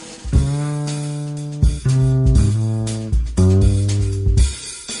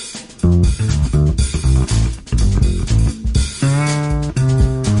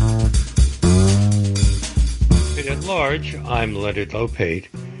much. I'm Leonard Lopate.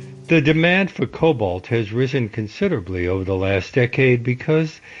 The demand for cobalt has risen considerably over the last decade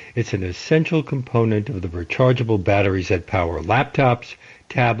because it's an essential component of the rechargeable batteries that power laptops,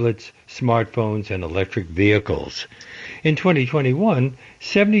 tablets, smartphones, and electric vehicles. In 2021,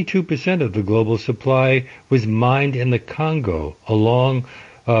 72% of the global supply was mined in the Congo along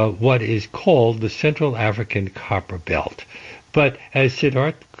what is called the Central African Copper Belt. But as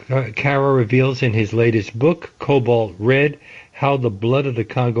Siddharth Kara reveals in his latest book, Cobalt Red, How the Blood of the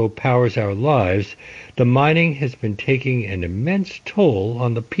Congo Powers Our Lives, the mining has been taking an immense toll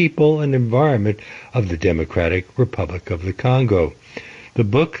on the people and environment of the Democratic Republic of the Congo. The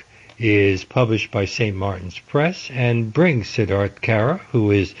book is published by St. Martin's Press and brings Siddharth Kara,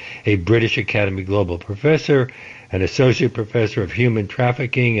 who is a British Academy Global Professor, an Associate Professor of Human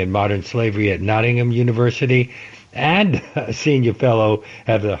Trafficking and Modern Slavery at Nottingham University, and a Senior Fellow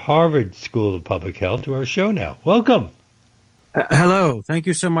at the Harvard School of Public Health, to our show now. Welcome. Hello. Thank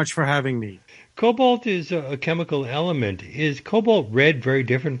you so much for having me. Cobalt is a chemical element. Is cobalt red very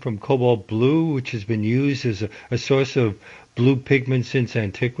different from cobalt blue, which has been used as a source of blue pigment since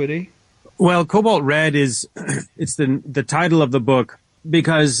antiquity? Well, cobalt red is it's the title of the book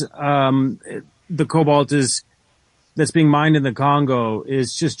because the cobalt that's being mined in the Congo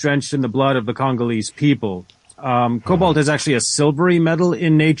is just drenched in the blood of the Congolese people. Cobalt is actually a silvery metal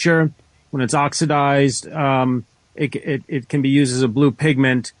in nature. When it's oxidized, it can be used as a blue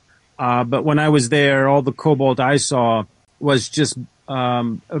pigment. But when I was there, all the cobalt I saw was just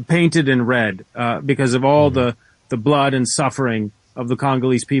painted in red because of all the blood and suffering of the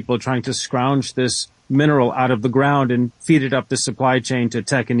Congolese people trying to scrounge this mineral out of the ground and feed it up the supply chain to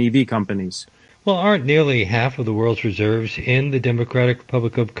tech and EV companies. Well, aren't nearly half of the world's reserves in the Democratic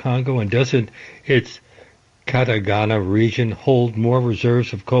Republic of Congo, and doesn't its Katangara region hold more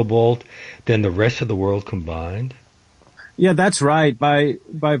reserves of cobalt than the rest of the world combined? Yeah, that's right. By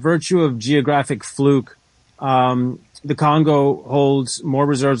virtue of geographic fluke, the Congo holds more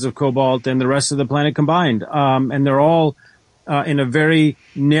reserves of cobalt than the rest of the planet combined. And they're all in a very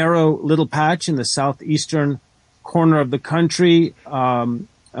narrow little patch in the southeastern corner of the country,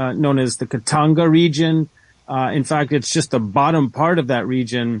 known as the Katanga region. In fact, it's just the bottom part of that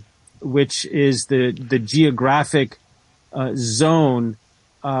region, which is the geographic zone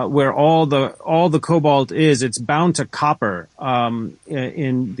where all the cobalt is. It's bound to copper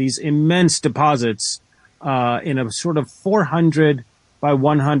in these immense deposits in a sort of 400 by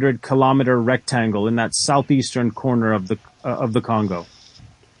 100 kilometer rectangle in that southeastern corner of the Congo.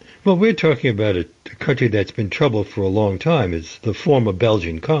 Well, we're talking about a country that's been troubled for a long time. It's the former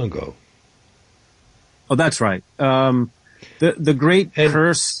Belgian Congo. Oh, that's right. The great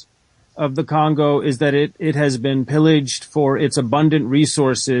curse of the Congo is that it has been pillaged for its abundant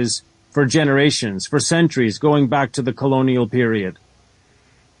resources for generations, for centuries, going back to the colonial period.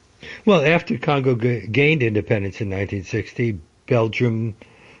 Well, after Congo gained independence in 1960, Belgium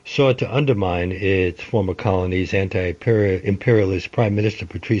sought to undermine its former colony's anti-imperialist Prime Minister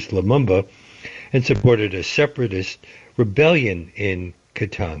Patrice Lumumba and supported a separatist rebellion in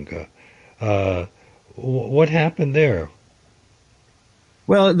Katanga. What happened there?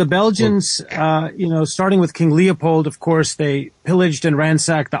 Well, the Belgians, starting with King Leopold, of course, they pillaged and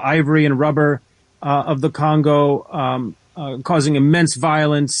ransacked the ivory and rubber of the Congo, causing immense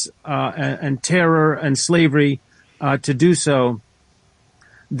violence and terror and slavery to do so.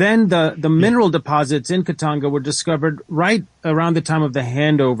 Then the mineral deposits in Katanga were discovered right around the time of the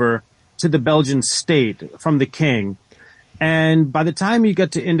handover to the Belgian state from the king. And by the time you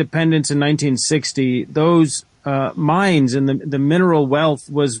get to independence in 1960, those mines and the mineral wealth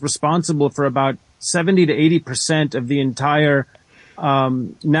was responsible for about 70 to 80% of the entire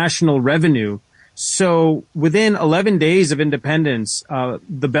national revenue. So within 11 days of independence,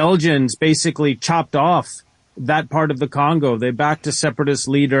 the Belgians basically chopped off that part of the Congo. They backed a separatist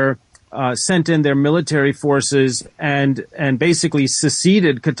leader, sent in their military forces, and basically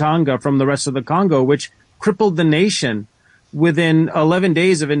seceded Katanga from the rest of the Congo, which crippled the nation within 11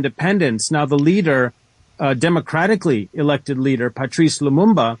 days of independence. Now, the leader, democratically elected leader, Patrice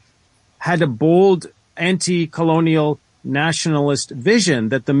Lumumba, had a bold anti-colonial nationalist vision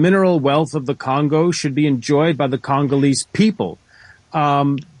that the mineral wealth of the Congo should be enjoyed by the Congolese people.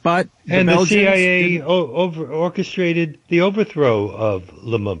 But the CIA orchestrated the overthrow of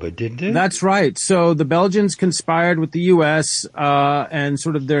Lumumba, didn't it? That's right. So the Belgians conspired with the U.S. And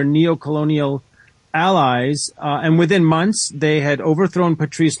sort of their neo-colonial allies, and within months they had overthrown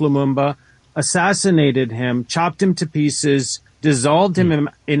Patrice Lumumba, assassinated him, chopped him to pieces, dissolved him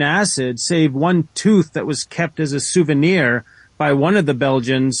in acid, save one tooth that was kept as a souvenir by one of the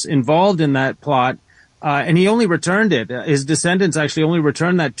Belgians involved in that plot. And he only returned it. His descendants actually only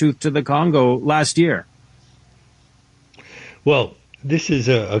returned that tooth to the Congo last year. Well, this is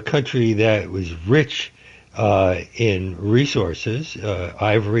a country that was rich in resources,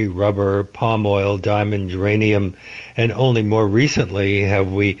 ivory, rubber, palm oil, diamond, uranium, and only more recently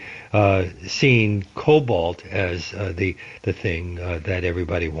have we seen cobalt as the thing that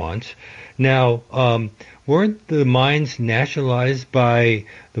everybody wants. Now, weren't the mines nationalized by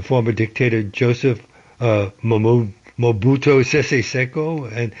the former dictator Joseph Mobutu Sese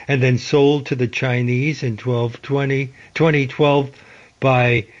Seko and then sold to the Chinese in 2012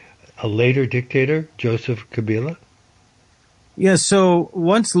 by a later dictator, Joseph Kabila? Yeah, so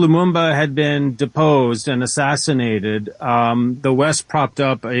once Lumumba had been deposed and assassinated, the West propped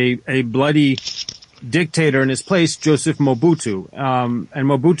up a bloody dictator in his place, Joseph Mobutu. And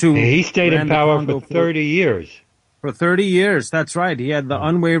Mobutu... He stayed in power for 30 years. For 30 years, that's right. He had the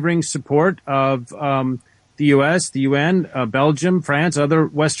unwavering support of the U.S., the UN, Belgium, France, other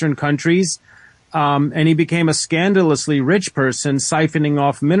Western countries. And he became a scandalously rich person, siphoning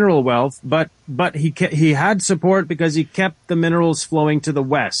off mineral wealth. But he had support because he kept the minerals flowing to the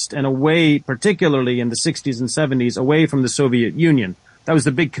West and away, particularly in the 60s and 70s, away from the Soviet Union. That was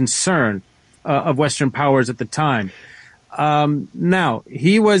the big concern of Western powers at the time. Now,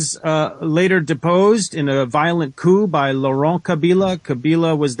 he was later deposed in a violent coup by Laurent Kabila.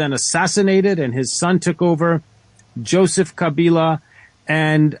 Kabila was then assassinated, and his son took over, Joseph Kabila.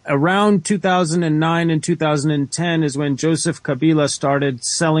 And around 2009 and 2010 is when Joseph Kabila started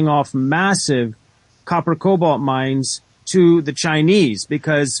selling off massive copper cobalt mines to the Chinese,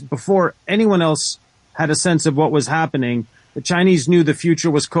 because before anyone else had a sense of what was happening, the Chinese knew the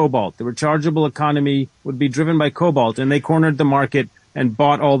future was cobalt. The rechargeable economy would be driven by cobalt, and they cornered the market and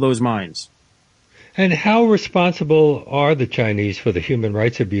bought all those mines. And how responsible are the Chinese for the human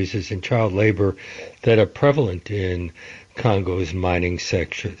rights abuses and child labor that are prevalent in Congo's mining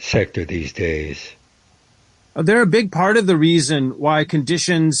sector these days? They're a big part of the reason why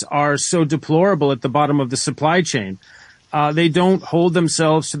conditions are so deplorable at the bottom of the supply chain. They don't hold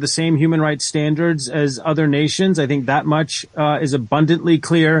themselves to the same human rights standards as other nations. I think that much is abundantly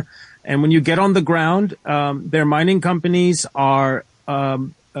clear. And when you get on the ground, their mining companies are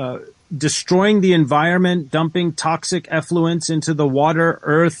destroying the environment, dumping toxic effluents into the water,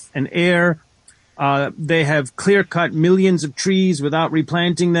 earth, and air. They have clear-cut millions of trees without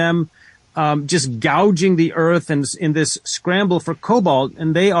replanting them, just gouging the earth and in this scramble for cobalt.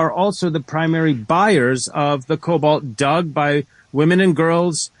 And they are also the primary buyers of the cobalt dug by women and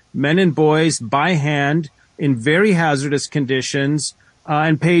girls, men and boys by hand in very hazardous conditions,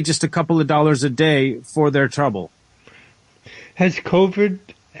 and pay just a couple of dollars a day for their trouble. Has COVID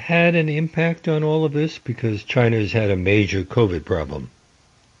had an impact on all of this? Because China's had a major COVID problem.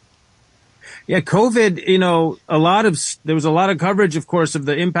 Yeah, COVID, there was a lot of coverage, of course, of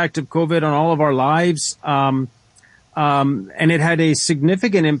the impact of COVID on all of our lives. And it had a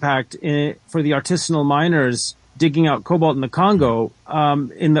significant impact for the artisanal miners digging out cobalt in the Congo.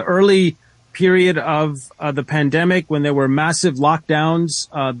 In the early period of the pandemic, when there were massive lockdowns,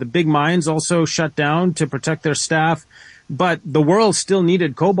 the big mines also shut down to protect their staff. But the world still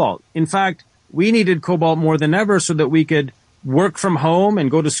needed cobalt. In fact, we needed cobalt more than ever so that we could work from home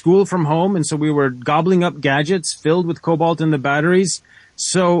and go to school from home. And so we were gobbling up gadgets filled with cobalt in the batteries.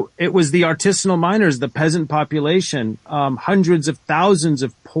 So it was the artisanal miners, the peasant population, hundreds of thousands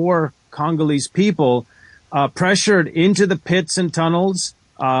of poor Congolese people pressured into the pits and tunnels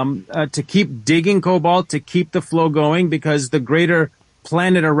to keep digging cobalt, to keep the flow going, because the greater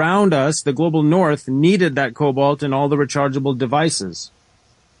planet around us, the global north, needed that cobalt and all the rechargeable devices.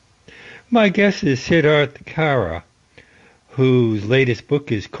 My guest is Siddharth Kara, whose latest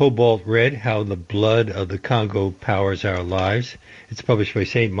book is Cobalt Red, How the Blood of the Congo Powers Our Lives. It's published by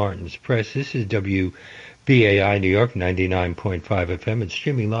St. Martin's Press. This is WBAI New York, 99.5 FM, and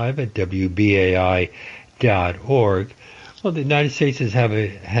streaming live at WBAI.org. Well, the United States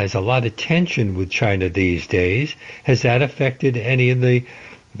has a lot of tension with China these days. Has that affected any of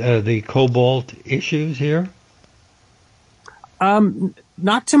the cobalt issues here?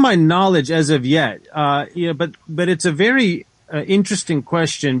 Not to my knowledge as of yet. But it's a very interesting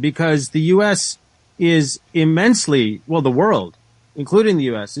question, because the U.S. is immensely, the world, including the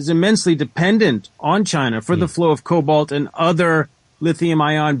U.S., is immensely dependent on China for the flow of cobalt and other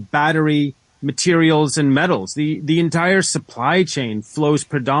lithium-ion battery materials and metals. The entire supply chain flows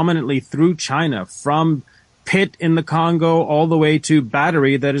predominantly through China, from pit in the Congo all the way to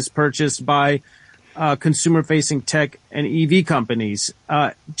battery that is purchased by consumer-facing tech and EV companies.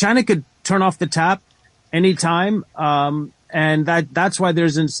 China could turn off the tap anytime, and that's why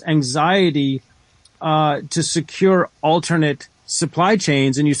there's this anxiety to secure alternate supply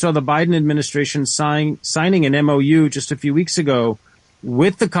chains. And you saw the Biden administration signing an MOU just a few weeks ago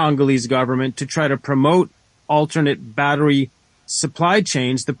with the Congolese government to try to promote alternate battery supply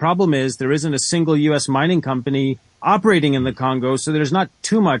chains. The problem is there isn't a single U.S. mining company operating in the Congo, so there's not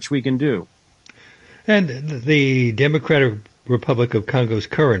too much we can do. And the Democratic Republic of Congo's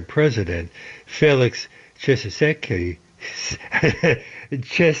current president, Felix Tshisekedi,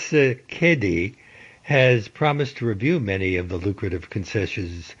 has promised to review many of the lucrative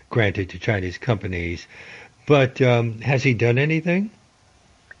concessions granted to Chinese companies. But has he done anything?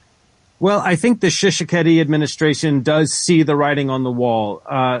 Well, I think the Tshisekedi administration does see the writing on the wall.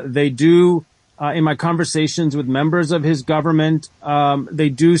 They do, in my conversations with members of his government, they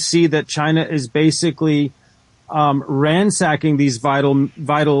do see that China is basically ransacking these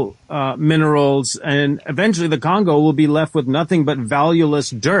vital minerals, and eventually the Congo will be left with nothing but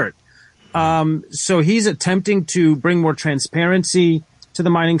valueless dirt. So he's attempting to bring more transparency to the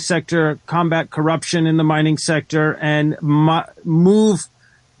mining sector, combat corruption in the mining sector, and move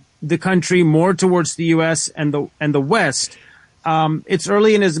the country more towards the U.S. and the West. It's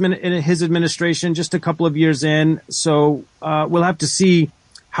early in his administration, just a couple of years in, so we'll have to see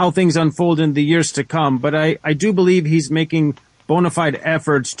how things unfold in the years to come. But I do believe he's making bona fide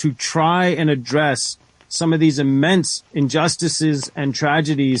efforts to try and address some of these immense injustices and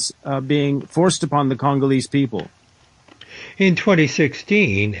tragedies being forced upon the Congolese people. In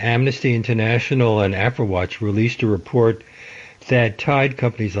 2016, Amnesty International and AfriWatch released a report that tied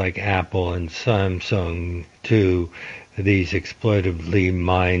companies like Apple and Samsung to these exploitively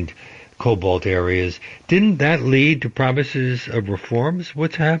mined cobalt areas. Didn't that lead to promises of reforms?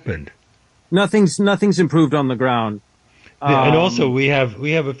 What's happened? Nothing's improved on the ground. And also, we have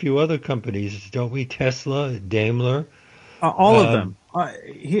a few other companies, don't we? Tesla, Daimler, all of them.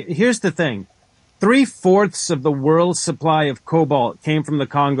 Here's the thing: 3/4 of the world's supply of cobalt came from the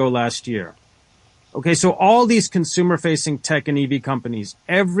Congo last year. Okay, so all these consumer-facing tech and EV companies,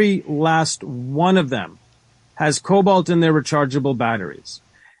 every last one of them has cobalt in their rechargeable batteries.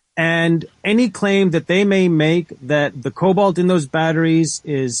 And any claim that they may make that the cobalt in those batteries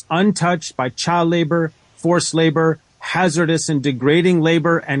is untouched by child labor, forced labor, hazardous and degrading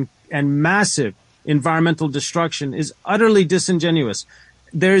labor, and massive environmental destruction is utterly disingenuous.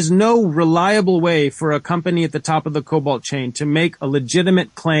 There is no reliable way for a company at the top of the cobalt chain to make a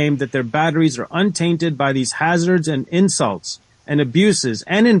legitimate claim that their batteries are untainted by these hazards and insults and abuses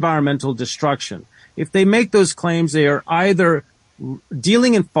and environmental destruction. If they make those claims, they are either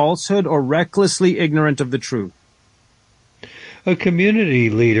dealing in falsehood or recklessly ignorant of the truth. A community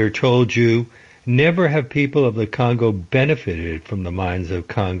leader told you, never have people of the Congo benefited from the mines of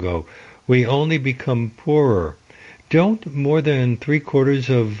Congo. We only become poorer. Don't more than 3/4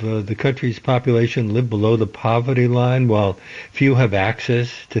 of the country's population live below the poverty line, while few have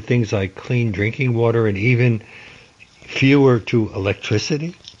access to things like clean drinking water and even fewer to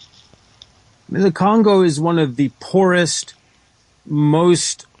electricity? The Congo is one of the poorest,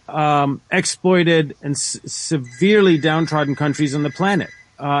 most exploited and severely downtrodden countries on the planet.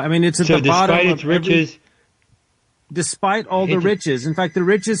 It's at the bottom of its riches. Despite all the riches. In fact, the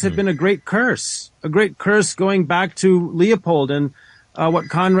riches have been a great curse going back to Leopold and what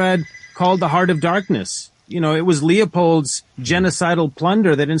Conrad called the Heart of Darkness. It was Leopold's genocidal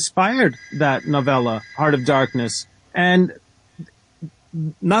plunder that inspired that novella, Heart of Darkness. And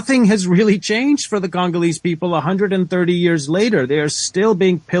nothing has really changed for the Congolese people 130 years later. They are still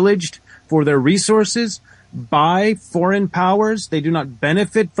being pillaged for their resources by foreign powers. They do not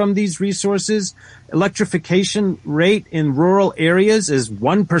benefit from these resources. Electrification rate in rural areas is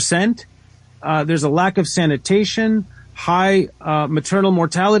 1%. There's a lack of sanitation, high maternal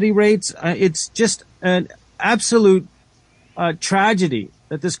mortality rates. It's just an absolute tragedy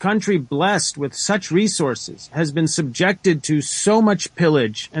that this country, blessed with such resources, has been subjected to so much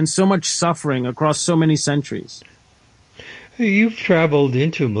pillage and so much suffering across so many centuries. You've traveled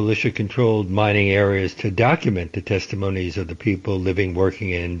into militia-controlled mining areas to document the testimonies of the people living,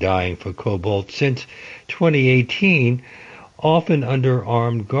 working, and dying for cobalt since 2018, often under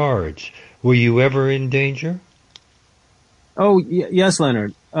armed guards. Were you ever in danger? Oh, yes,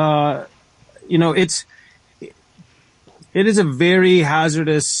 Leonard. It is a very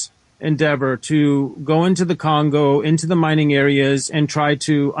hazardous endeavor to go into the Congo, into the mining areas, and try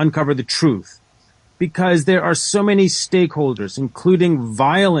to uncover the truth. Because there are so many stakeholders, including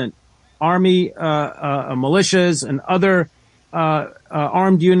violent army militias and other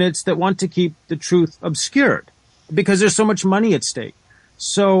armed units that want to keep the truth obscured because there's so much money at stake.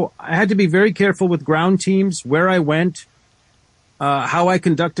 So I had to be very careful with ground teams where I went. how I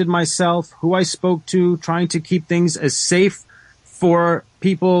conducted myself, who I spoke to, trying to keep things as safe for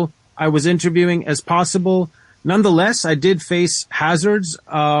people I was interviewing as possible. Nonetheless, I did face hazards,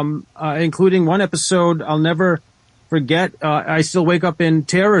 including one episode I'll never forget. I still wake up in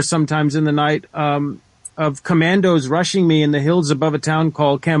terror sometimes in the night of commandos rushing me in the hills above a town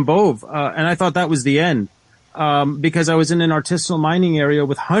called Kambove. And I thought that was the end because I was in an artisanal mining area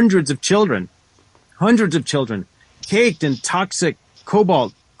with hundreds of children, caked in toxic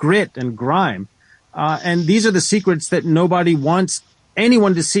cobalt, grit, and grime. And these are the secrets that nobody wants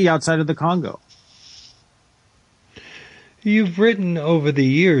anyone to see outside of the Congo. You've written over the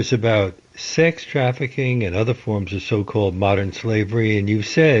years about sex trafficking and other forms of so-called modern slavery, and you've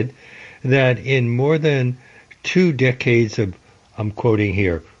said that in more than 2 decades of, I'm quoting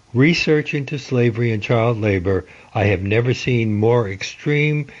here, research into slavery and child labor, I have never seen more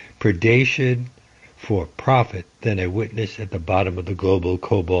extreme predation for profit than I witnessed at the bottom of the global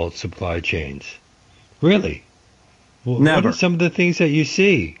cobalt supply chains. Really? Well, Never. What are some of the things that you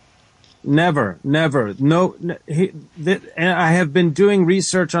see? Never. No, I have been doing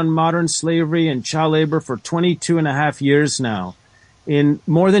research on modern slavery and child labor for 22 and a half years now in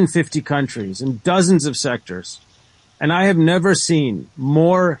more than 50 countries, in dozens of sectors. And I have never seen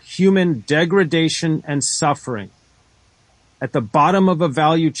more human degradation and suffering at the bottom of a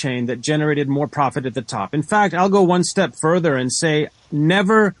value chain that generated more profit at the top. In fact, I'll go one step further and say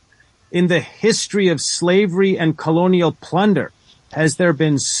never in the history of slavery and colonial plunder has there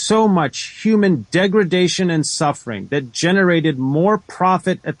been so much human degradation and suffering that generated more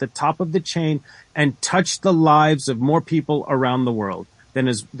profit at the top of the chain and touched the lives of more people around the world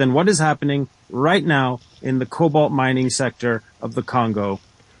than what is happening right now in the cobalt mining sector of the Congo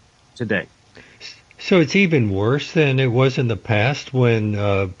today. So it's even worse than it was in the past when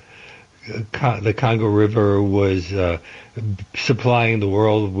the Congo River was supplying the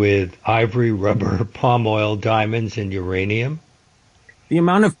world with ivory, rubber, palm oil, diamonds, and uranium? The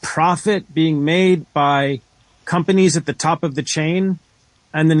amount of profit being made by companies at the top of the chain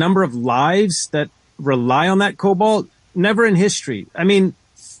and the number of lives that rely on that cobalt, never in history. I mean,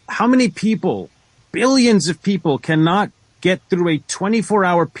 how many people, billions of people, cannot get through a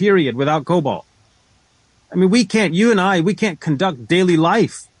 24-hour period without cobalt? I mean, we can't conduct daily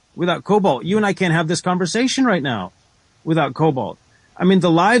life without cobalt. You and I can't have this conversation right now without cobalt. I mean,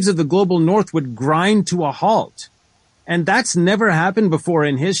 the lives of the global north would grind to a halt. And that's never happened before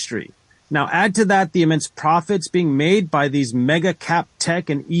in history. Now, add to that the immense profits being made by these mega cap tech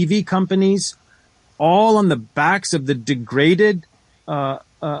and EV companies, all on the backs of the degraded,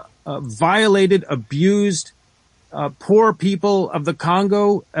 violated, abused, poor people of the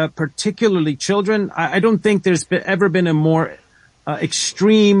Congo, particularly children. I don't think there's ever been a more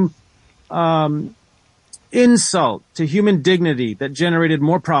extreme insult to human dignity that generated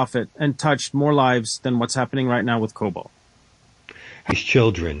more profit and touched more lives than what's happening right now with cobalt. These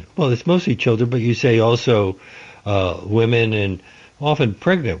children. Well, it's mostly children, but you say also women and often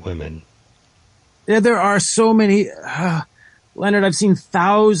pregnant women. Yeah, there are so many. Leonard, I've seen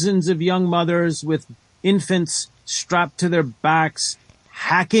thousands of young mothers with infants strapped to their backs,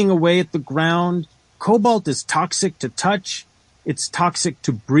 hacking away at the ground. Cobalt is toxic to touch. It's toxic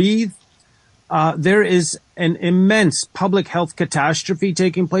to breathe. There is an immense public health catastrophe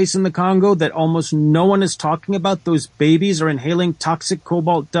taking place in the Congo that almost no one is talking about. Those babies are inhaling toxic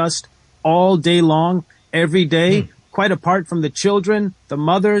cobalt dust all day long, every day, quite apart from the children, the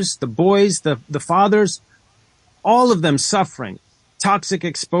mothers, the boys, the fathers, all of them suffering toxic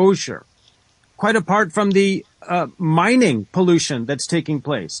exposure, quite apart from the mining pollution that's taking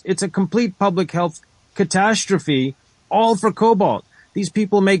place. It's a complete public health catastrophe, all for cobalt. These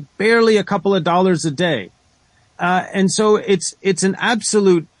people make barely a couple of dollars a day. And so it's an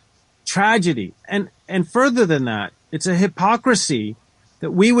absolute tragedy. And further than that, it's a hypocrisy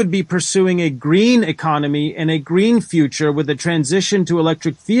that we would be pursuing a green economy and a green future with a transition to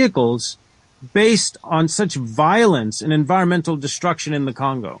electric vehicles based on such violence and environmental destruction in the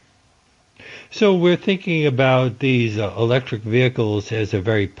Congo. So we're thinking about these electric vehicles as a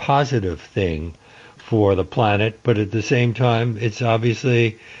very positive thing for the planet, but at the same time, it's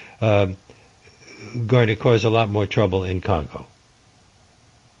obviously going to cause a lot more trouble in Congo.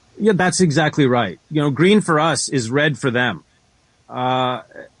 Yeah, that's exactly right. You know, green for us is red for them.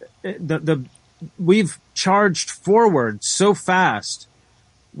 We've charged forward so fast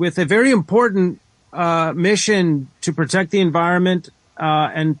with a very important mission to protect the environment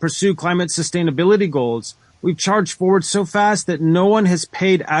and pursue climate sustainability goals. We've charged forward so fast that no one has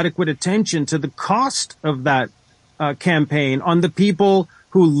paid adequate attention to the cost of that campaign on the people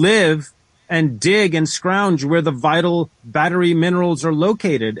who live and dig and scrounge where the vital battery minerals are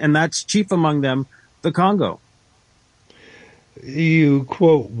located, and that's chief among them, the Congo. You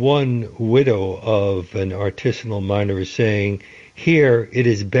quote one widow of an artisanal miner as saying, "Here it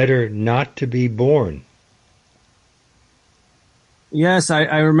is better not to be born." Yes,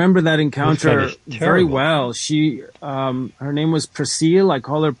 I remember that encounter very terrible. well. She, her name was Priscille.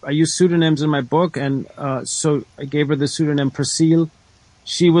 I use pseudonyms in my book, and so I gave her the pseudonym Priscille.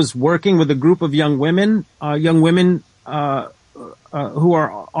 She was working with a group of young women. Who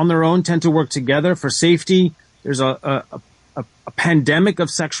are on their own tend to work together for safety. There's a pandemic of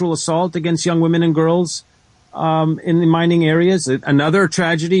sexual assault against young women and girls in the mining areas. Another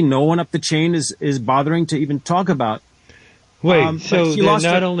tragedy no one up the chain is bothering to even talk about. Wait,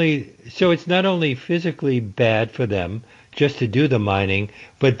 so it's not only physically bad for them just to do the mining,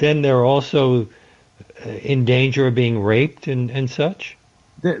 but then they're also in danger of being raped and such?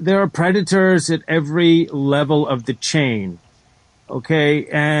 There are predators at every level of the chain, okay?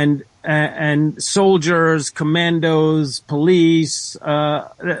 And soldiers, commandos, police,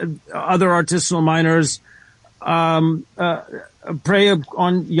 other artisanal miners prey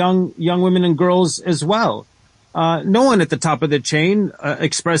on young women and girls as well. No one at the top of the chain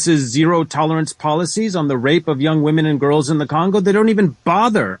expresses zero tolerance policies on the rape of young women and girls in the Congo. They don't even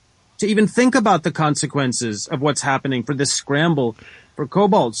bother to even think about the consequences of what's happening for this scramble for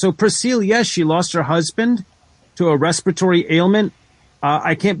cobalt. So Priscille, yes, she lost her husband to a respiratory ailment.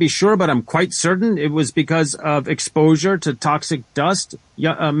 I can't be sure, but I'm quite certain it was because of exposure to toxic dust.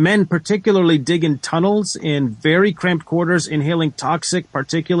 Men particularly dig in tunnels in very cramped quarters, inhaling toxic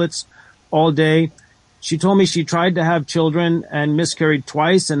particulates all day. She told me she tried to have children and miscarried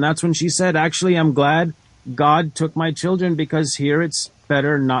twice, and that's when she said, actually, I'm glad God took my children because here it's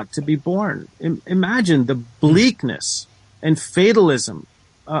better not to be born. Imagine the bleakness and fatalism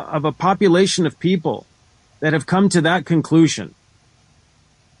of a population of people that have come to that conclusion.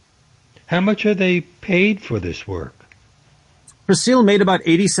 How much are they paid for this work? Priscille made about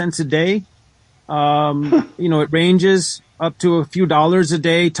 80 cents a day. It ranges up to a few dollars a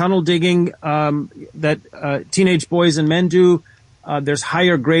day. Tunnel digging that teenage boys and men do, there's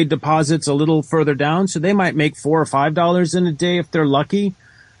higher grade deposits a little further down, so they might make $4 or $5 in a day if they're lucky.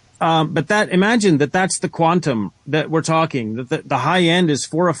 But imagine that's the quantum that we're talking. That the high end is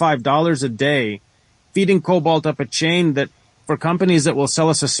 $4 or $5 a day, feeding cobalt up a chain that for companies that will sell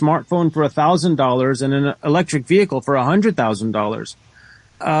us a smartphone for $1,000 and an electric vehicle for $100,000.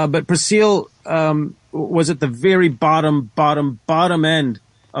 But Priscille was at the very bottom end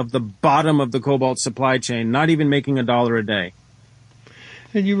of the bottom of the cobalt supply chain, not even making $1 a day.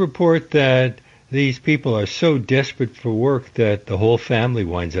 And you report that these people are so desperate for work that the whole family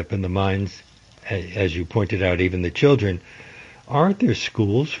winds up in the mines, as you pointed out, even the children. Aren't there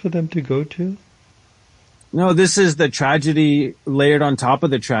schools for them to go to? No, this is the tragedy layered on top of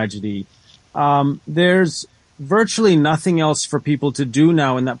the tragedy. There's virtually nothing else for people to do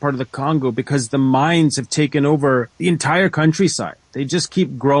now in that part of the Congo because the mines have taken over the entire countryside. They just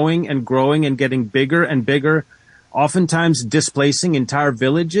keep growing and growing and getting bigger and bigger, oftentimes displacing entire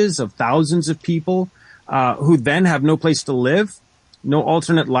villages of thousands of people who then have no place to live, no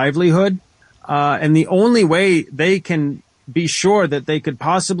alternate livelihood. And the only way they can be sure that they could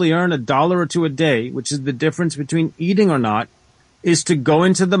possibly earn $1 or $2 a day, which is the difference between eating or not, is to go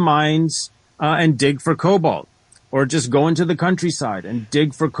into the mines and dig for cobalt, or just go into the countryside and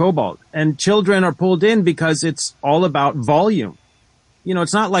dig for cobalt. And children are pulled in because it's all about volume. You know,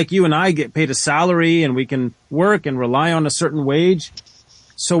 it's not like you and I get paid a salary and we can work and rely on a certain wage.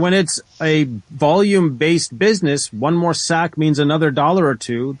 So when it's a volume-based business, one more sack means another $1 or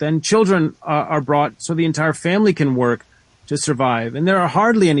 $2, then children are brought so the entire family can work to survive. And there are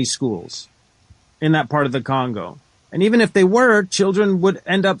hardly any schools in that part of the Congo. And even if they were, children would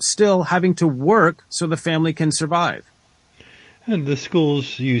end up still having to work so the family can survive. And the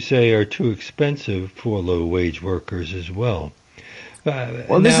schools, you say, are too expensive for low-wage workers as well.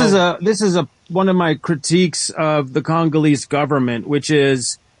 This is one of my critiques of the Congolese government, which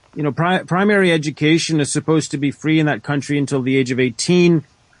is, primary education is supposed to be free in that country until the age of 18.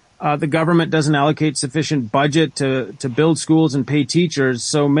 The government doesn't allocate sufficient budget to build schools and pay teachers.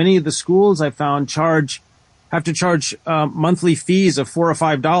 So many of the schools I found have to charge monthly fees of $4 or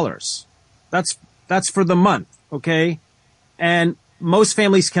 $5. That's for the month, okay? And most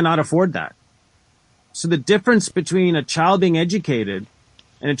families cannot afford that. So the difference between a child being educated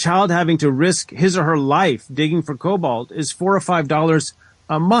and a child having to risk his or her life digging for cobalt is $4 or $5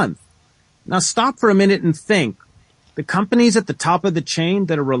 a month. Now stop for a minute and think. The companies at the top of the chain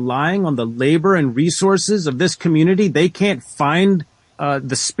that are relying on the labor and resources of this community, they can't find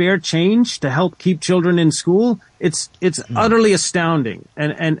the spare change to help keep children in school, it's utterly astounding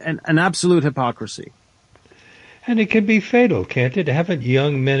and an absolute hypocrisy. And it can be fatal, can't it? Haven't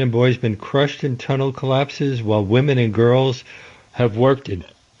young men and boys been crushed in tunnel collapses while women and girls have worked in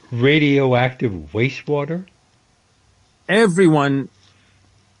radioactive wastewater? Everyone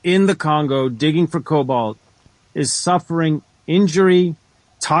in the Congo digging for cobalt is suffering injury,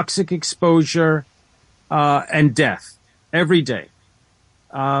 toxic exposure, and death every day.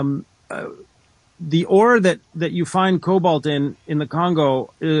 The ore that you find cobalt in the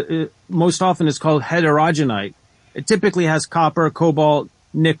Congo most often is called heterogenite. It typically has copper, cobalt,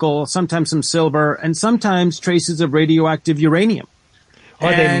 nickel, sometimes some silver, and sometimes traces of radioactive uranium.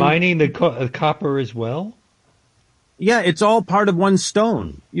 Are they mining the copper as well? Yeah, it's all part of one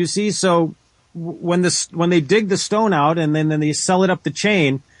stone. You see, so when they dig the stone out and then they sell it up the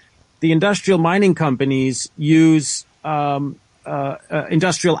chain, the industrial mining companies use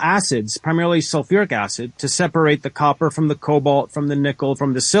industrial acids, primarily sulfuric acid, to separate the copper from the cobalt, from the nickel,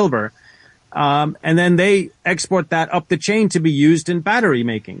 from the silver. And then they export that up the chain to be used in battery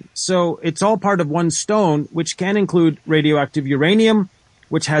making. So it's all part of one stone, which can include radioactive uranium,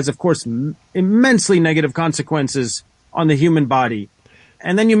 which has, of course, immensely negative consequences on the human body.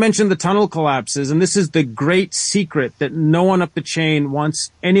 And then you mentioned the tunnel collapses, and this is the great secret that no one up the chain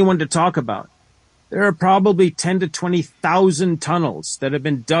wants anyone to talk about. There are probably 10 to 20,000 tunnels that have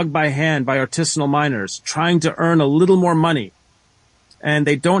been dug by hand by artisanal miners trying to earn a little more money. And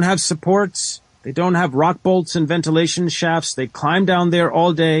they don't have supports. They don't have rock bolts and ventilation shafts. They climb down there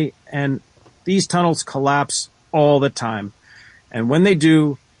all day, and these tunnels collapse all the time. And when they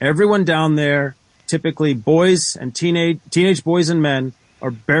do, everyone down there, typically boys and teenage boys and men, are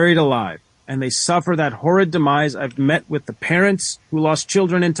buried alive. And they suffer that horrid demise. I've met with the parents who lost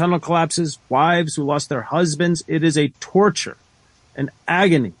children in tunnel collapses, wives who lost their husbands. It is a torture, an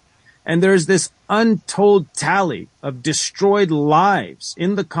agony. And there's this untold tally of destroyed lives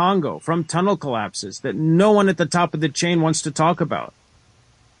in the Congo from tunnel collapses that no one at the top of the chain wants to talk about.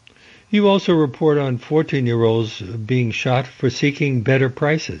 You also report on 14-year-olds being shot for seeking better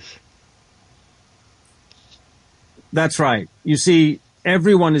prices. That's right. You see,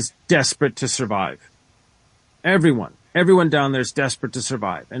 everyone is desperate to survive. Everyone down there is desperate to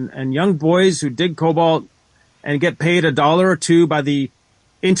survive. And young boys who dig cobalt and get paid $1 or $2 by the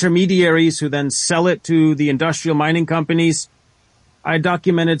intermediaries who then sell it to the industrial mining companies. I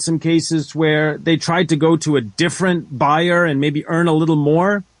documented some cases where they tried to go to a different buyer and maybe earn a little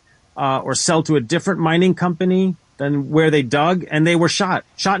more, or sell to a different mining company than where they dug, and they were shot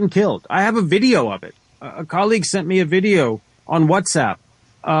and killed. I have a video of it. A colleague sent me a video on WhatsApp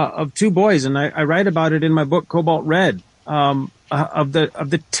of two boys, and I write about it in my book Cobalt Red, of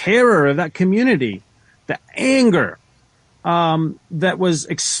the terror of that community, the anger that was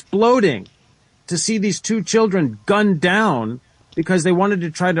exploding to see these two children gunned down because they wanted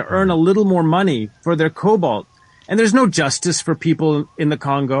to try to earn a little more money for their cobalt. And there's no justice for people in the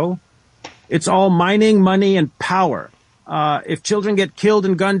Congo. It's all mining, money, and power. If children get killed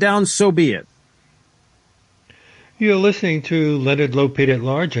and gunned down, so be it. You're listening to Leonard Lopate at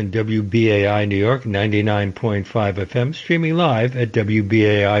Large on WBAI New York 99.5 FM, streaming live at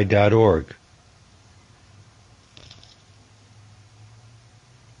WBAI.org.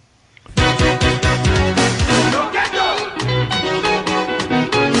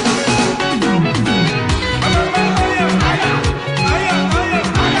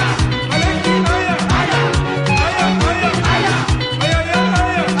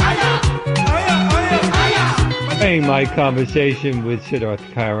 My conversation with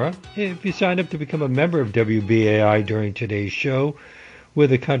Siddharth Kara. If you sign up to become a member of WBAI during today's show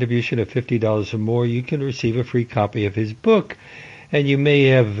with a contribution of $50 or more, you can receive a free copy of his book. And you may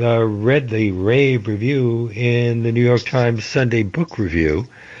have read the rave review in the New York Times Sunday Book Review.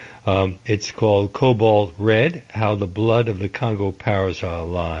 It's called Cobalt Red, How the Blood of the Congo Powers Our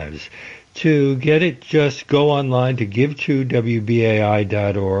Lives. To get it, just go online to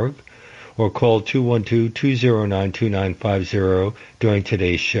give2wbai.org. or call 212-209-2950 during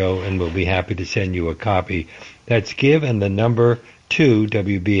today's show, and we'll be happy to send you a copy. That's give and the number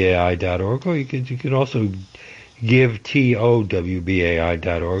 2wbai.org, or you can also give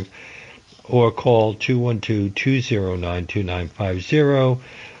TOWBAI.org, or call 212-209-2950.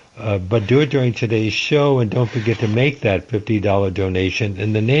 But do it during today's show, and don't forget to make that $50 donation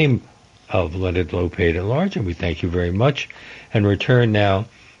in the name of Leonard Lopate at Large, and we thank you very much. And return now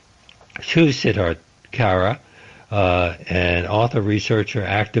to Siddharth Kara, an author, researcher,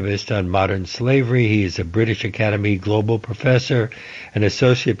 activist on modern slavery. He is a British Academy Global Professor, an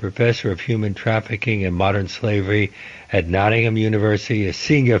Associate Professor of Human Trafficking and Modern Slavery at Nottingham University, a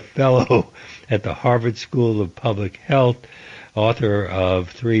Senior Fellow at the Harvard School of Public Health, author of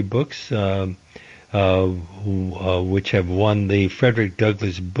 3 books, which have won the Frederick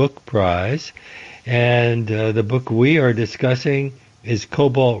Douglass Book Prize. And the book we are discussing is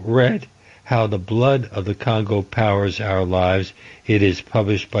Cobalt Red, How the Blood of the Congo Powers Our Lives. It is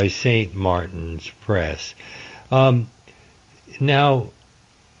published by St. Martin's Press. Now,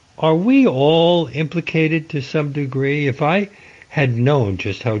 are we all implicated to some degree? If I had known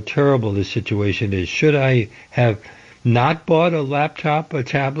just how terrible the situation is, should I have not bought a laptop, a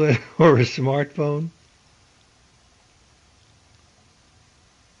tablet, or a smartphone?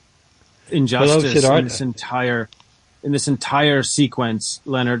 Injustice in this entire sequence,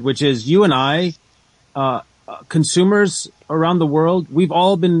 Leonard, which is you and I, consumers around the world, we've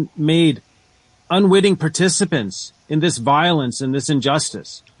all been made unwitting participants in this violence and this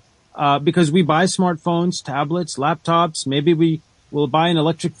injustice. Because we buy smartphones, tablets, laptops, maybe we will buy an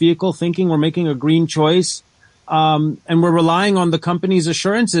electric vehicle thinking we're making a green choice. And we're relying on the company's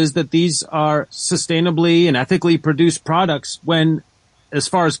assurances that these are sustainably and ethically produced products when, as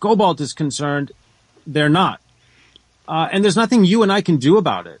far as cobalt is concerned, they're not. And there's nothing you and I can do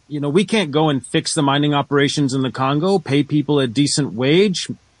about it. You know, we can't go and fix the mining operations in the Congo, pay people a decent wage,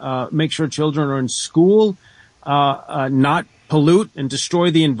 make sure children are in school, not pollute and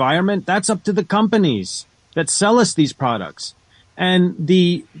destroy the environment. That's up to the companies that sell us these products. And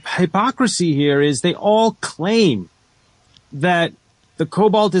the hypocrisy here is they all claim that the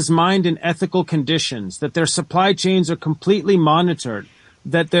cobalt is mined in ethical conditions, that their supply chains are completely monitored,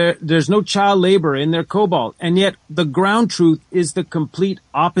 that there's no child labor in their cobalt. And yet the ground truth is the complete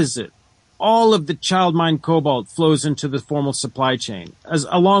opposite. All of the child mined cobalt flows into the formal supply chain,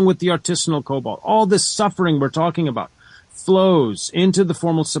 along with the artisanal cobalt. All this suffering we're talking about flows into the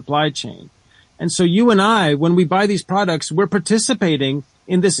formal supply chain. And so you and I, when we buy these products, we're participating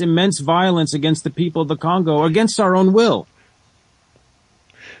in this immense violence against the people of the Congo, against our own will.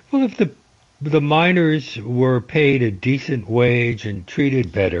 Well, if the miners were paid a decent wage and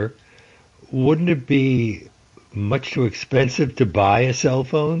treated better, wouldn't it be much too expensive to buy a cell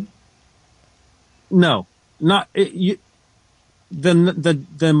phone? No, not the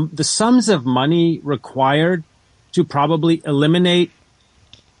sums of money required to probably eliminate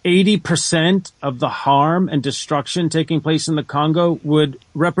 80% of the harm and destruction taking place in the Congo would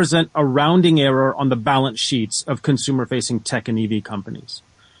represent a rounding error on the balance sheets of consumer-facing tech and EV companies.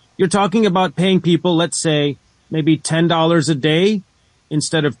 You're talking about paying people, let's say, maybe $10 a day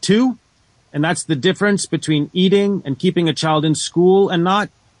instead of $2, and that's the difference between eating and keeping a child in school and not.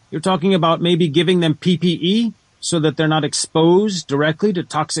 You're talking about maybe giving them PPE so that they're not exposed directly to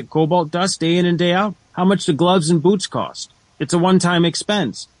toxic cobalt dust day in and day out. How much do gloves and boots cost? It's a one-time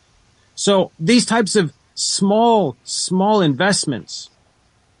expense. So these types of small investments,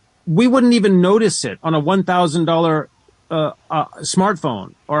 we wouldn't even notice it on a $1,000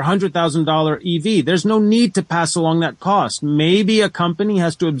 smartphone or $100,000 EV. There's no need to pass along that cost. Maybe a company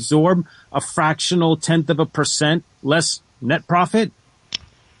has to absorb a fractional 0.1% less net profit.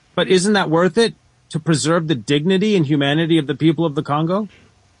 But isn't that worth it to preserve the dignity and humanity of the people of the Congo?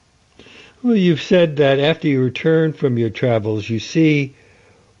 Well, you've said that after you return from your travels, you see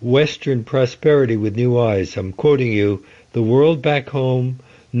Western prosperity with new eyes. I'm quoting you, "The world back home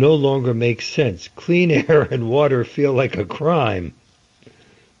no longer makes sense. Clean air and water feel like a crime."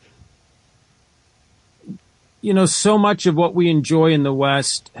 You know, so much of what we enjoy in the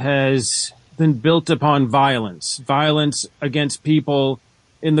West has been built upon violence against people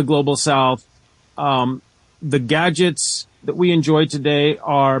in the global South. The gadgets that we enjoy today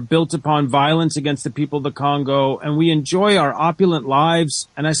are built upon violence against the people of the Congo, and we enjoy our opulent lives.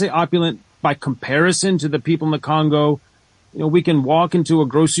 And I say opulent by comparison to the people in the Congo. You know, we can walk into a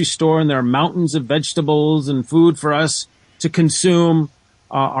grocery store and there are mountains of vegetables and food for us to consume.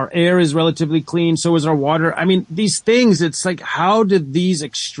 Our air is relatively clean. So is our water. I mean, these things, it's like, how did these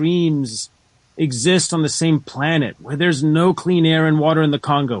extremes exist on the same planet where there's no clean air and water in the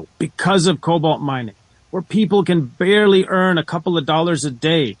Congo because of cobalt mining, where people can barely earn a couple of dollars a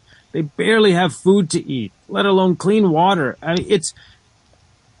day. They barely have food to eat, let alone clean water. I mean,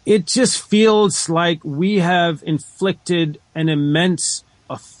 it just feels like we have inflicted an immense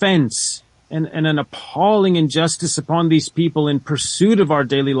offense and an appalling injustice upon these people in pursuit of our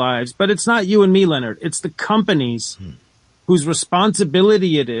daily lives. But it's not you and me, Leonard. It's the companies whose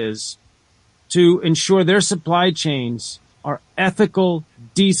responsibility it is to ensure their supply chains are ethical,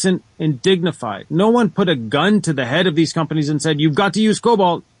 decent, and dignified. No one put a gun to the head of these companies and said, you've got to use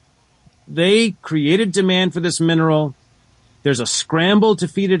cobalt. They created demand for this mineral. There's a scramble to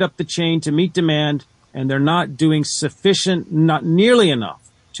feed it up the chain to meet demand, and they're not doing sufficient, not nearly enough,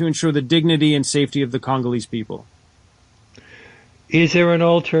 to ensure the dignity and safety of the Congolese people. Is there an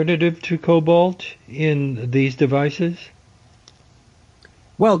alternative to cobalt in these devices?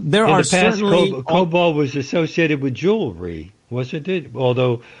 Well, there are certainly... Cobalt was associated with jewelry, wasn't it?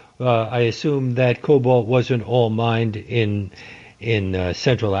 Although I assume that cobalt wasn't all mined in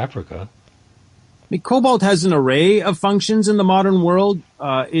Central Africa. I mean, cobalt has an array of functions in the modern world.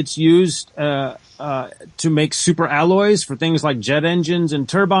 It's used to make super alloys for things like jet engines and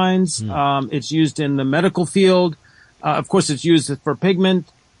turbines. It's used in the medical field. Of course, it's used for pigment.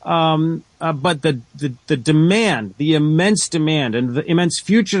 But the demand, the immense demand and the immense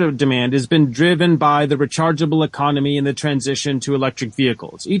future demand has been driven by the rechargeable economy and the transition to electric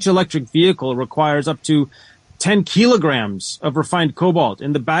vehicles. Each electric vehicle requires up to 10 kilograms of refined cobalt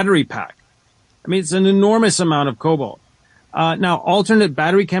in the battery pack. I mean, it's an enormous amount of cobalt. Now, alternate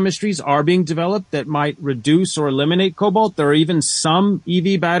battery chemistries are being developed that might reduce or eliminate cobalt. There are even some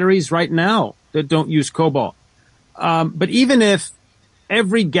EV batteries right now that don't use cobalt. But even if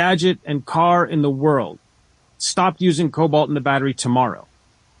every gadget and car in the world stopped using cobalt in the battery tomorrow,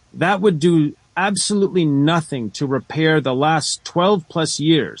 that would do absolutely nothing to repair the last 12 plus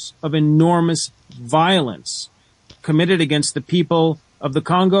years of enormous violence committed against the people of the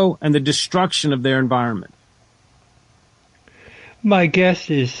Congo and the destruction of their environment. My guest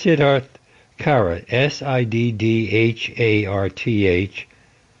is Siddharth Kara, Siddharth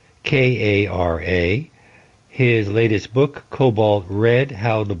Kara. His latest book, Cobalt Red,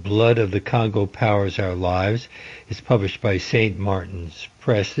 How the Blood of the Congo Powers Our Lives, is published by St. Martin's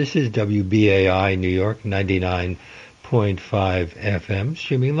Press. This is WBAI New York, 99.5 FM,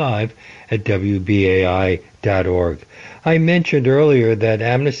 streaming live at WBAI.org. I mentioned earlier that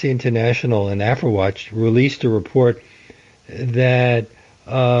Amnesty International and AfriWatch released a report that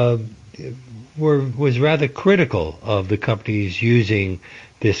was rather critical of the companies using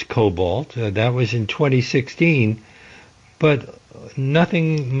this cobalt. That was in 2016, but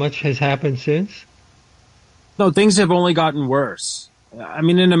nothing much has happened since? No, things have only gotten worse. I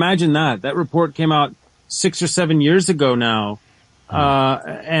mean, and imagine that. That report came out 6 or 7 years ago now,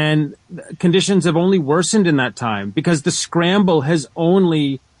 and conditions have only worsened in that time because the scramble has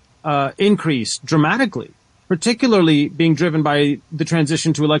only increased dramatically, particularly being driven by the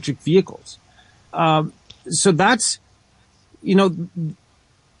transition to electric vehicles. So that's,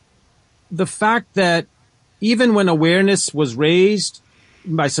 the fact that even when awareness was raised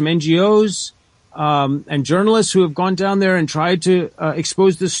by some NGOs and journalists who have gone down there and tried to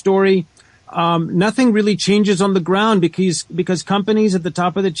expose this story, nothing really changes on the ground because companies at the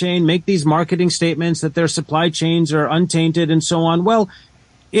top of the chain make these marketing statements that their supply chains are untainted and so on. Well,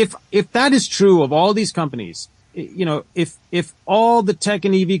 if that is true of all these companies, if all the tech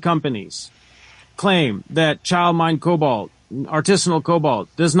and EV companies claim that child mined cobalt, artisanal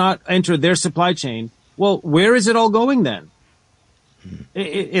cobalt, does not enter their supply chain, well, where is it all going then?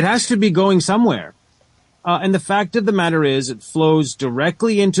 It has to be going somewhere. And the fact of the matter is it flows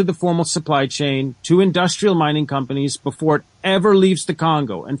directly into the formal supply chain to industrial mining companies before it ever leaves the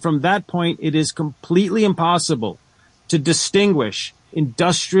Congo. And from that point, it is completely impossible to distinguish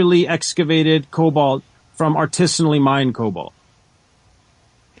industrially excavated cobalt from artisanally mined cobalt.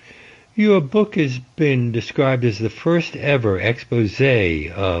 Your book has been described as the first ever expose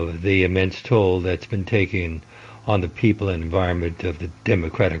of the immense toll that's been taken on the people and environment of the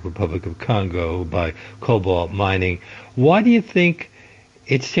Democratic Republic of Congo by cobalt mining. Why do you think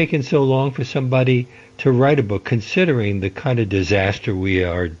it's taken so long for somebody to write a book, considering the kind of disaster we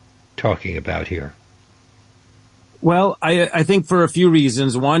are talking about here? Well, I think for a few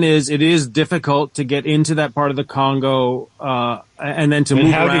reasons. One is it is difficult to get into that part of the Congo and then to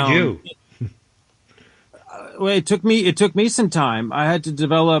move around. How did you? Well, it took me some time. I had to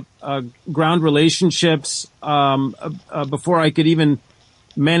develop ground relationships before I could even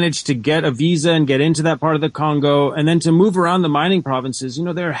manage to get a visa and get into that part of the Congo, and then to move around the mining provinces.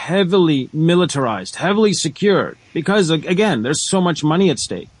 They're heavily militarized, heavily secured because, again, there's so much money at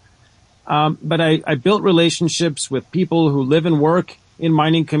stake. But I built relationships with people who live and work in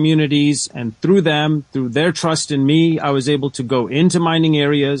mining communities, and through their trust in me, I was able to go into mining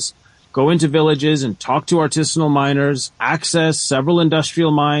areas, go into villages and talk to artisanal miners, access several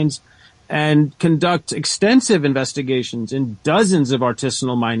industrial mines, and conduct extensive investigations in dozens of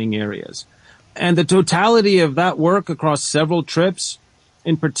artisanal mining areas. And the totality of that work across several trips,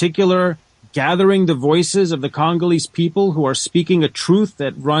 in particular gathering the voices of the Congolese people who are speaking a truth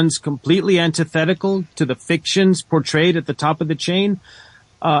that runs completely antithetical to the fictions portrayed at the top of the chain.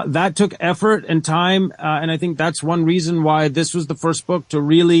 That took effort and time, and I think that's one reason why this was the first book to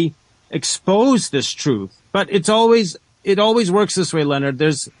really expose this truth. But it always works this way, Leonard.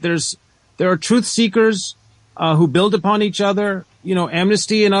 There are truth seekers who build upon each other. You know,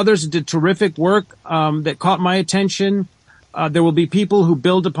 Amnesty and others did terrific work that caught my attention. There will be people who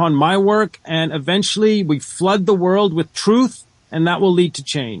build upon my work, and eventually we flood the world with truth, and that will lead to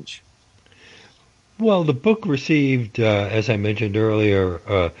change. Well, the book received, as I mentioned earlier,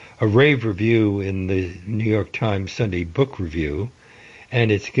 a rave review in the New York Times Sunday Book Review,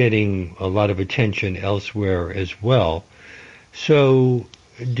 and it's getting a lot of attention elsewhere as well. So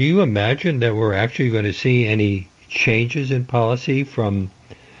do you imagine that we're actually going to see any changes in policy from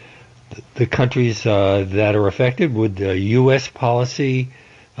the countries that are affected? Would the U.S. policy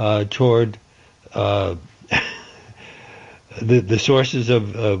toward the sources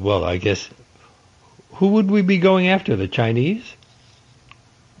of, well, I guess, who would we be going after, the Chinese?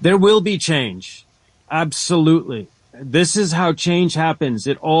 There will be change. Absolutely. This is how change happens.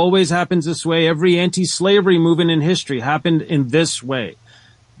 It always happens this way. Every anti-slavery movement in history happened in this way.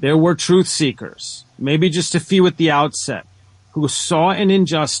 There were truth seekers, maybe just a few at the outset, who saw an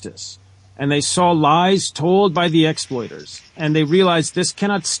injustice, and they saw lies told by the exploiters, and they realized this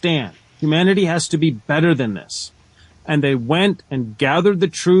cannot stand. Humanity has to be better than this. And they went and gathered the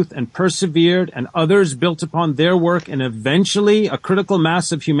truth and persevered, and others built upon their work, and eventually a critical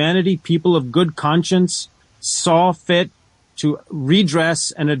mass of humanity, people of good conscience, saw fit to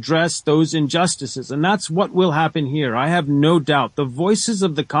redress and address those injustices. And that's what will happen here. I have no doubt. The voices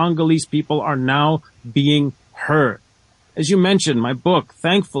of the Congolese people are now being heard. As you mentioned, my book,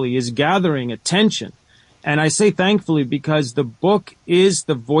 thankfully, is gathering attention. And I say thankfully because the book is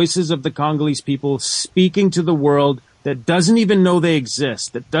the voices of the Congolese people speaking to the world that doesn't even know they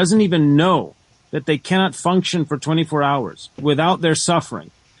exist, that doesn't even know that they cannot function for 24 hours without their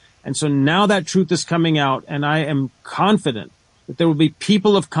suffering. And so now that truth is coming out, and I am confident that there will be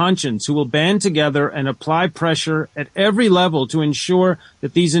people of conscience who will band together and apply pressure at every level to ensure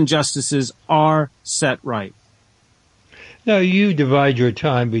that these injustices are set right. Now, you divide your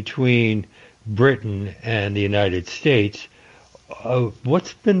time between Britain and the United States.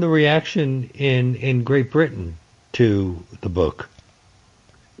 What's been the reaction in Great Britain to the book?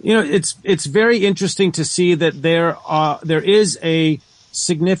 You know, it's very interesting to see that there is a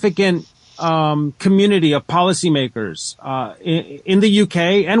significant community of policymakers in the UK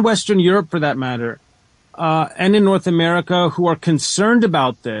and Western Europe, for that matter, and in North America, who are concerned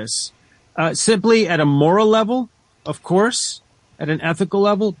about this, simply at a moral level, of course, at an ethical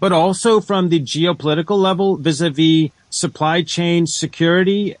level, but also from the geopolitical level vis-a-vis supply chain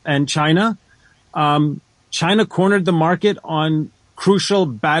security and China. China cornered the market on crucial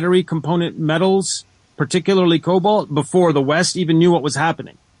battery component metals, particularly cobalt, before the West even knew what was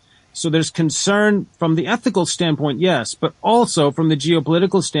happening. So there's concern from the ethical standpoint, yes, but also from the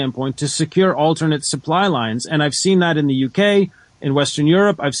geopolitical standpoint to secure alternate supply lines. And I've seen that in the UK, in Western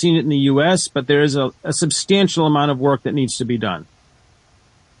Europe, I've seen it in the US, but there is a substantial amount of work that needs to be done.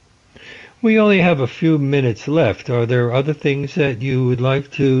 We only have a few minutes left. Are there other things that you would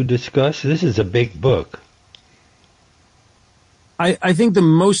like to discuss? This is a big book. I think the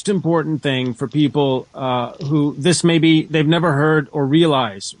most important thing for people who this maybe they've never heard or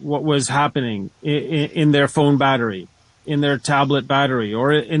realized what was happening in their phone battery, in their tablet battery,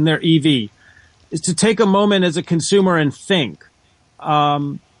 or in their EV, is to take a moment as a consumer and think,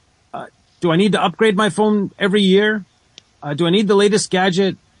 do I need to upgrade my phone every year? Do I need the latest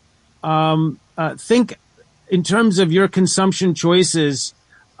gadget? Think in terms of your consumption choices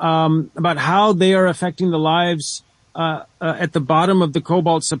about how they are affecting the lives at the bottom of the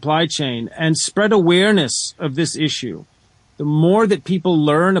cobalt supply chain, and spread awareness of this issue. The more that people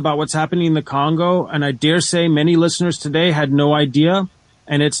learn about what's happening in the Congo, and I dare say many listeners today had no idea,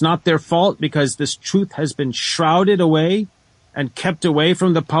 and it's not their fault because this truth has been shrouded away and kept away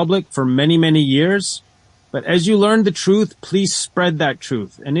from the public for many, many years. But as you learn the truth, please spread that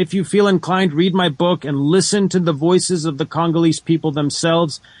truth. And if you feel inclined, read my book and listen to the voices of the Congolese people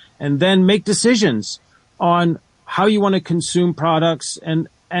themselves, and then make decisions on how you want to consume products, and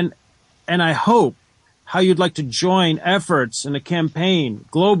I hope how you'd like to join efforts in a campaign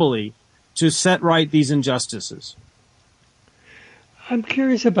globally to set right these injustices. I'm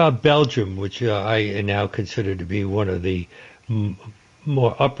curious about Belgium, which I now consider to be one of the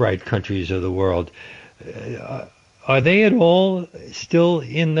more upright countries of the world. Are they at all still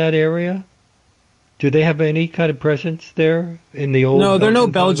in that area? Do they have any kind of presence there in the old? No, there are no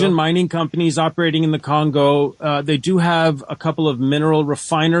Belgian Congo? mining companies operating in the Congo. They do have a couple of mineral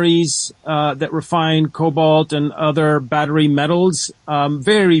refineries that refine cobalt and other battery metals.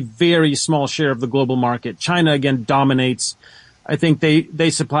 Very, very small share of the global market. China, again, dominates. I think they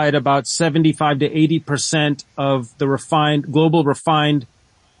supplied about 75 to 80% of the global refined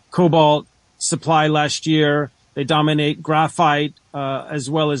cobalt supply last year. They dominate graphite, as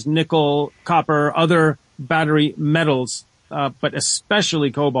well as nickel, copper, other battery metals, but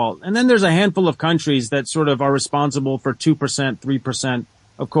especially cobalt. And then there's a handful of countries that sort of are responsible for 2%, 3%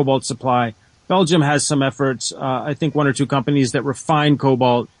 of cobalt supply. Belgium has some efforts, I think one or two companies that refine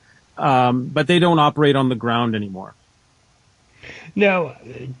cobalt, but they don't operate on the ground anymore. Now,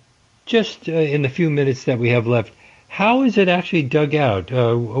 just in the few minutes that we have left, how is it actually dug out?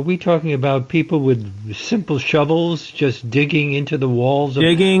 Are we talking about people with simple shovels just digging into the walls of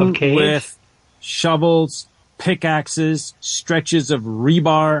Digging caves? with shovels, pickaxes, stretches of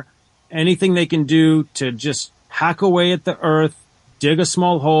rebar, anything they can do to just hack away at the earth, dig a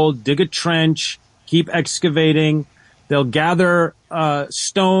small hole, dig a trench, keep excavating. They'll gather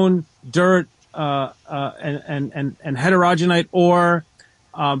stone, dirt, and heterogenite ore.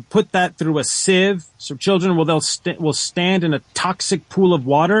 Put that through a sieve. So children will stand in a toxic pool of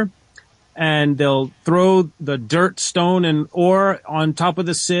water, and they'll throw the dirt, stone, and ore on top of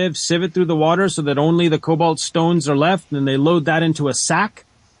the sieve it through the water so that only the cobalt stones are left. And they load that into a sack,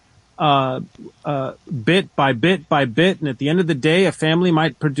 bit by bit by bit. And at the end of the day, a family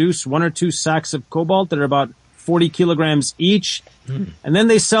might produce 1 or 2 sacks of cobalt that are about 40 kilograms each. And then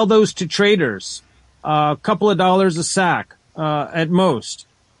they sell those to traders, a couple of dollars a sack. At most.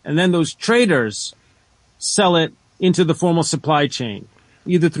 And then those traders sell it into the formal supply chain,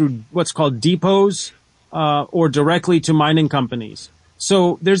 either through what's called depots, or directly to mining companies.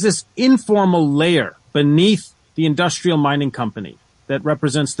 So there's this informal layer beneath the industrial mining company that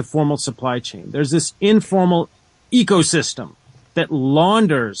represents the formal supply chain. There's this informal ecosystem that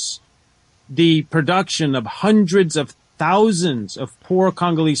launders the production of hundreds of thousands of poor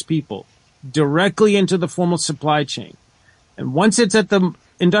Congolese people directly into the formal supply chain. And once it's at the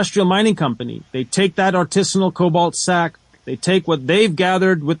industrial mining company, they take that artisanal cobalt sack, they take what they've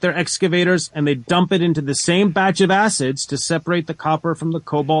gathered with their excavators, and they dump it into the same batch of acids to separate the copper from the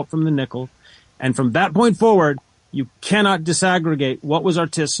cobalt from the nickel. And from that point forward, you cannot disaggregate what was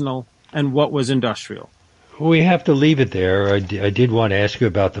artisanal and what was industrial. We have to leave it there. I did want to ask you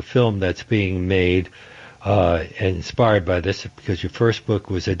about the film that's being made, inspired by this, because your first book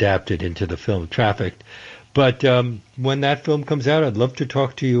was adapted into the film Trafficked. But when that film comes out, I'd love to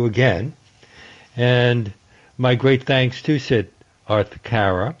talk to you again. And my great thanks to Siddharth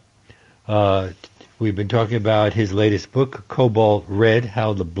Kara. We've been talking about his latest book, Cobalt Red,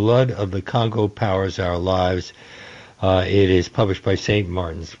 How the Blood of the Congo Powers Our Lives. It is published by St.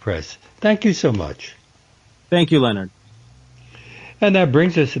 Martin's Press. Thank you so much. Thank you, Leonard. And that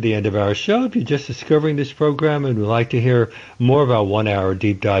brings us to the end of our show. If you're just discovering this program and would like to hear more of our 1-hour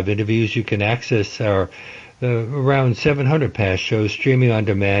deep dive interviews, you can access our around 700 past shows streaming on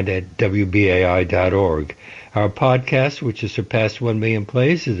demand at WBAI.org. Our podcast, which has surpassed 1 million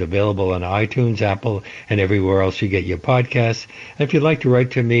plays, is available on iTunes, Apple, and everywhere else you get your podcasts. And if you'd like to write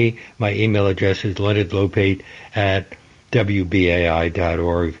to me, my email address is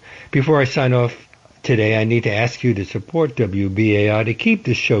leonardlopate@WBAI.org. Before I sign off today, I need to ask you to support WBAI to keep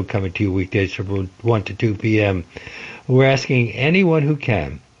this show coming to you weekdays from 1 to 2 p.m. We're asking anyone who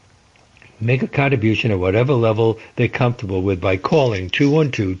can make a contribution at whatever level they're comfortable with by calling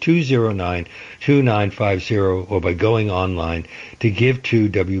 212-209-2950 or by going online to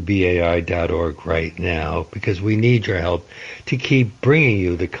give2wbai.org right now, because we need your help to keep bringing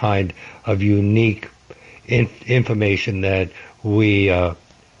you the kind of unique information that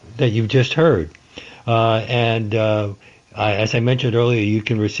you've just heard. As I mentioned earlier, you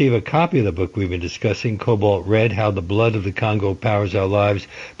can receive a copy of the book we've been discussing, Cobalt Red, How the Blood of the Congo Powers Our Lives,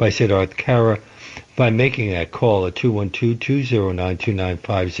 by Siddharth Kara, by making that call at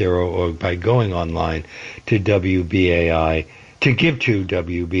 212-209-2950 or by going online to WBAI, to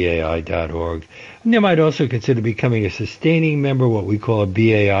give2wbai.org. And you might also consider becoming a sustaining member, what we call a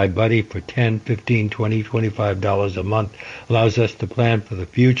BAI buddy, for $10, $15, $20, $25 a month. Allows us to plan for the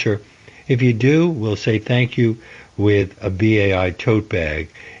future. If you do, we'll say thank you with a BAI tote bag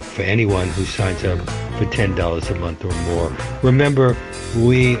for anyone who signs up for $10 a month or more. Remember,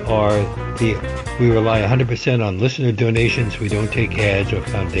 we rely 100% on listener donations. We don't take ads or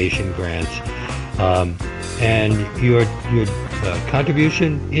foundation grants. And your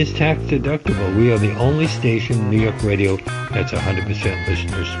contribution is tax deductible. We are the only station in New York radio that's 100%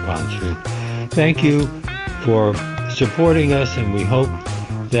 listener sponsored. thank you for supporting us, and we hope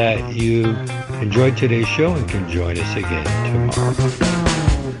that you enjoyed today's show and can join us again tomorrow.